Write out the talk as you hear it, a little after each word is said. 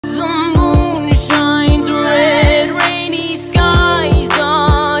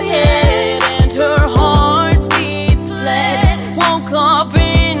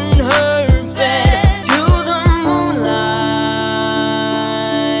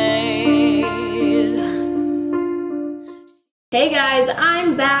Hey guys,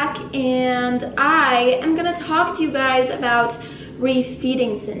 I'm back and I am gonna talk to you guys about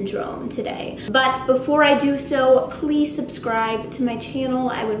refeeding syndrome today. But before I do so, please subscribe to my channel.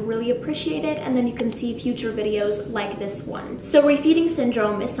 I would really appreciate it, and then you can see future videos like this one. So refeeding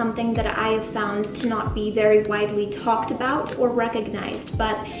syndrome is something that I have found to not be very widely talked about or recognized,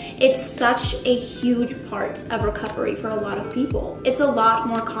 but it's such a huge part of recovery for a lot of people. It's a lot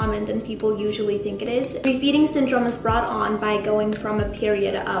more common than people usually think it is. Refeeding syndrome is brought on by going from a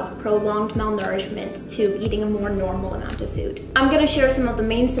period of prolonged malnourishment to eating a more normal amount of food. I'm going to share some of the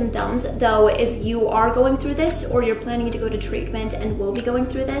main symptoms, though if you are going through this or you're planning to go to treatment and will be going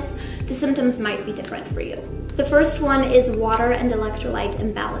through this, the symptoms might be different for you. The first one is water and electrolyte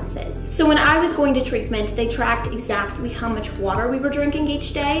imbalances. So when I was going to treatment, they tracked exactly how much water we were drinking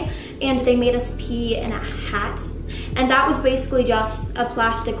each day, and they made us pee in a hat. And that was basically just a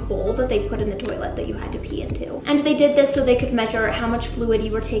plastic bowl that they put in the toilet that you had to pee into. And they did this so they could measure how much fluid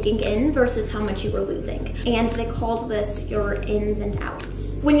you were taking in versus how much you were losing. And they called this your ins and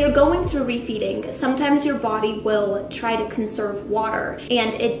outs. When you're going through refeeding, sometimes your body will try to conserve water.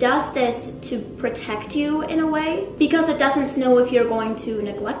 And it does this to protect you in a way because it doesn't know if you're going to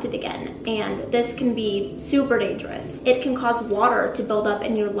neglect it again. And this can be super dangerous. It can cause water to build up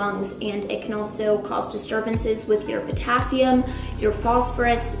in your lungs, and it can also cause disturbances with your potassium, your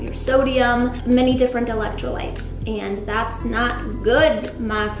phosphorus, your sodium, many different electrolytes, and that's not good,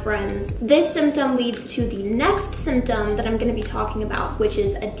 my friends. This symptom leads to the next symptom that I'm going to be talking about, which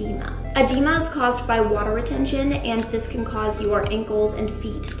is edema. Edema is caused by water retention, and this can cause your ankles and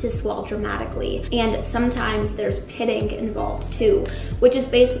feet to swell dramatically, and sometimes there's pitting involved too, which is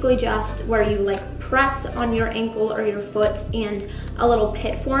basically just where you press on your ankle or your foot and a little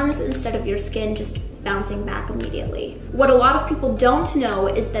pit forms instead of your skin just bouncing back immediately. What a lot of people don't know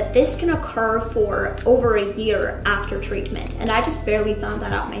is that this can occur for over a year after treatment, and I just barely found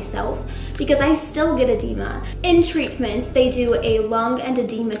that out myself because I still get edema. In treatment, they do a lung and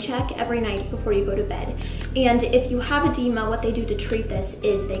edema check every night before you go to bed, and if you have edema, what they do to treat this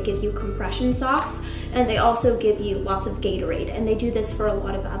is they give you compression socks, and they also give you lots of Gatorade, and they do this for a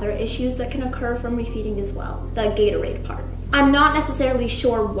lot of other issues that can occur from refeeding as well, the Gatorade part. I'm not necessarily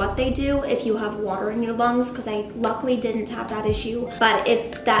sure what they do if you have water in your lungs, because I luckily didn't have that issue, but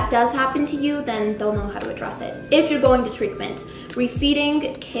if that does happen to you, then they'll know how to address it. If you're going to treatment,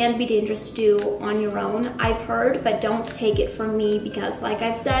 refeeding can be dangerous to do on your own, I've heard, but don't take it from me because, like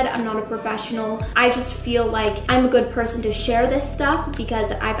I've said, I'm not a professional. I just feel like I'm a good person to share this stuff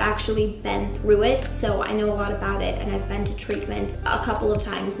because I've actually been through it, so I know a lot about it, and I've been to treatment a couple of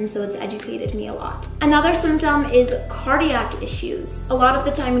times, and so it's educated me a lot. Another symptom is cardiac issues. A lot of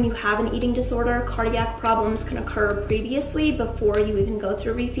the time when you have an eating disorder, cardiac problems can occur previously before you even go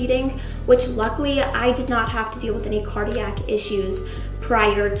through refeeding, which luckily I did not have to deal with any cardiac issues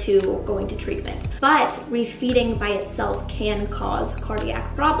prior to going to treatment. But refeeding by itself can cause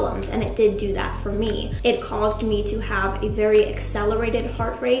cardiac problems, and it did do that for me. It caused me to have a very accelerated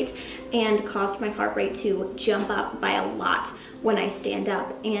heart rate and caused my heart rate to jump up by a lot when I stand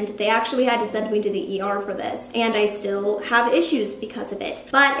up, and they actually had to send me to the ER for this, and I still have issues because of it.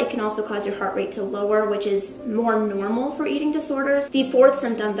 But it can also cause your heart rate to lower, which is more normal for eating disorders. The fourth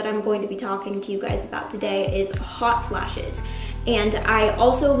symptom that I'm going to be talking to you guys about today is hot flashes. And I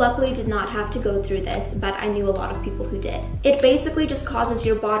also luckily did not have to go through this, but I knew a lot of people who did. It basically just causes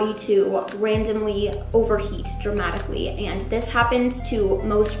your body to randomly overheat dramatically, and this happened to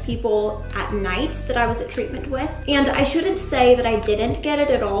most people at night that I was at treatment with. And I shouldn't say that I didn't get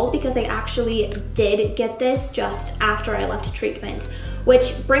it at all, because I actually did get this just after I left treatment.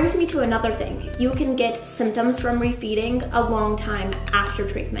 Which brings me to another thing. You can get symptoms from refeeding a long time after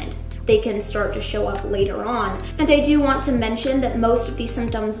treatment. They can start to show up later on. And I do want to mention that most of these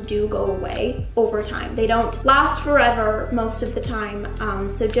symptoms do go away over time. They don't last forever most of the time,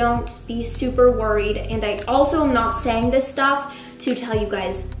 so don't be super worried. And I also am not saying this stuff to tell you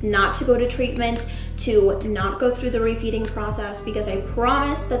guys not to go to treatment, to not go through the refeeding process, because I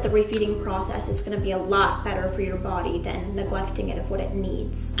promise that the refeeding process is going to be a lot better for your body than neglecting it of what it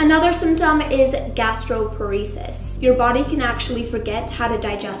needs. Another symptom is gastroparesis. Your body can actually forget how to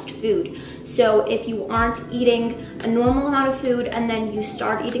digest food. So if you aren't eating a normal amount of food and then you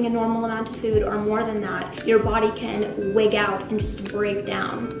start eating a normal amount of food or more than that, your body can wig out and just break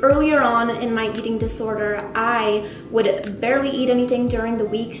down. Earlier on in my eating disorder, I would barely eat anything during the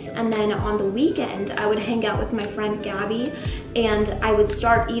weeks, and then on the weekend I would hang out with my friend Gabby, and I would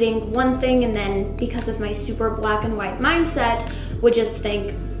start eating one thing, and then because of my super black and white mindset would just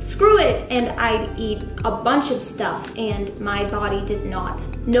think, screw it, and I'd eat a bunch of stuff, and my body did not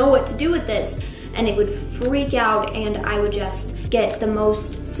know what to do with this. and it would freak out, and I would just get the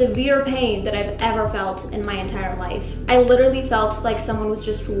most severe pain that I've ever felt in my entire life. I literally felt like someone was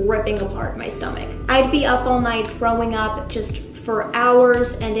just ripping apart my stomach. I'd be up all night throwing up just for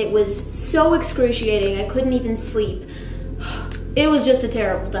hours, and it was so excruciating. I couldn't even sleep. It was just a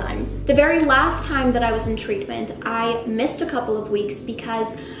terrible time. The very last time that I was in treatment, I missed a couple of weeks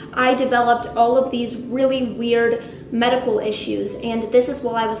because I developed all of these really weird medical issues, and this is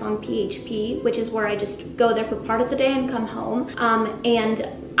while I was on PHP, which is where I just go there for part of the day and come home, and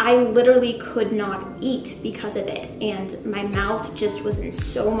I literally could not eat because of it, and my mouth just was in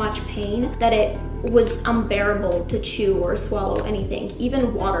so much pain that it was unbearable to chew or swallow anything,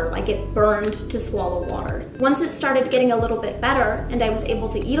 even water. Like, it burned to swallow water. Once it started getting a little bit better and I was able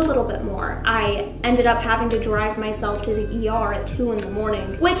to eat a little bit more, I ended up having to drive myself to the ER at 2 in the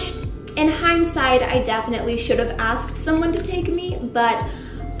morning, which in hindsight, I definitely should have asked someone to take me, but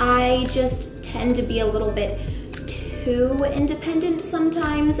I just tend to be a little bit too independent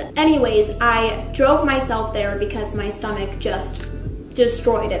sometimes. Anyways, I drove myself there because my stomach just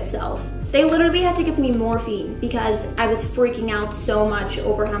destroyed itself. They literally had to give me morphine because I was freaking out so much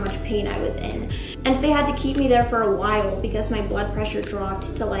over how much pain I was in. And they had to keep me there for a while because my blood pressure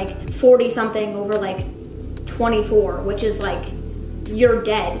dropped to like 40 something over like 24, which is like you're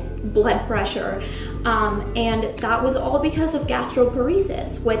dead blood pressure. And that was all because of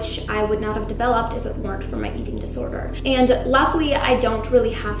gastroparesis, which I would not have developed if it weren't for my eating disorder. And luckily, I don't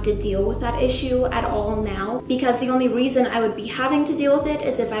really have to deal with that issue at all now, because the only reason I would be having to deal with it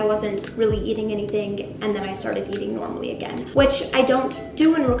is if I wasn't really eating anything and then I started eating normally again, which I don't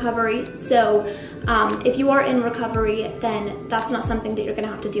do in recovery. So if you are in recovery, then that's not something that you're gonna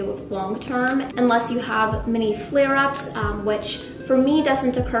have to deal with long term, unless you have many flare-ups, which for me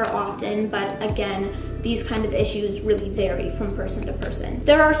doesn't occur often, but again, these kind of issues really vary from person to person.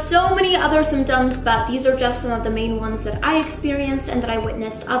 There are so many other symptoms, but these are just some of the main ones that I experienced and that I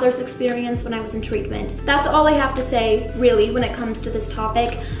witnessed others experience when I was in treatment. That's all I have to say, really, when it comes to this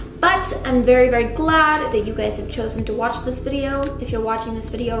topic. But I'm very, very glad that you guys have chosen to watch this video. If you're watching this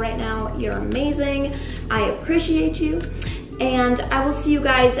video right now, you're amazing. I appreciate you. And I will see you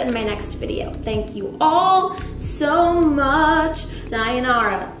guys in my next video. Thank you all so much.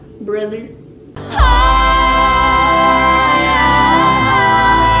 Sayonara, brother.